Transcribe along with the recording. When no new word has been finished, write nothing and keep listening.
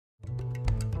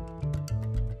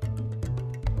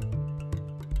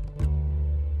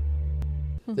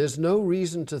There's no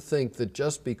reason to think that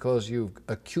just because you've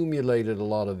accumulated a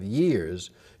lot of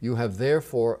years, you have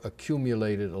therefore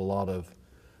accumulated a lot of,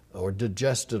 or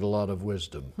digested a lot of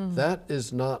wisdom. That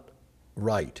is not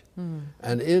right.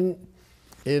 And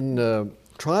in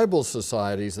tribal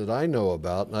societies that I know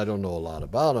about, and I don't know a lot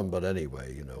about them, but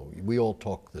anyway, you know, we all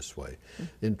talk this way.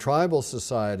 In tribal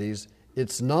societies,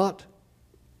 it's not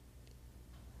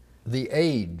the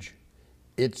age,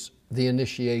 it's the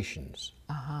initiations.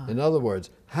 In other words,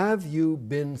 have you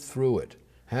been through it?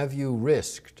 Have you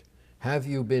risked? Have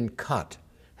you been cut?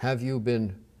 Have you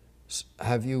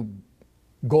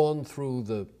gone through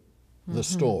the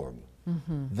storm?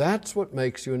 That's what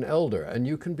makes you an elder, and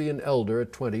you can be an elder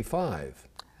at 25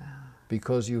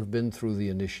 because you've been through the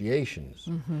initiations.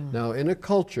 Now, in a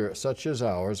culture such as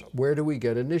ours, where do we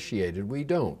get initiated? We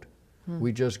don't.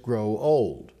 We just grow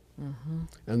old.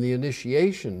 And the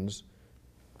initiations,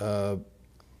 the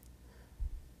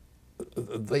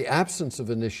absence of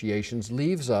initiations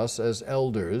leaves us as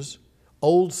elders,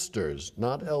 oldsters,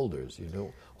 not elders, you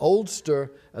know. Oldster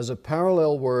as a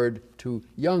parallel word to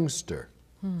youngster.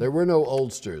 There were no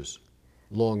oldsters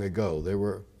long ago. There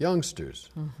were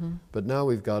youngsters. But now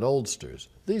we've got oldsters.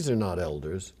 These are not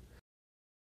elders.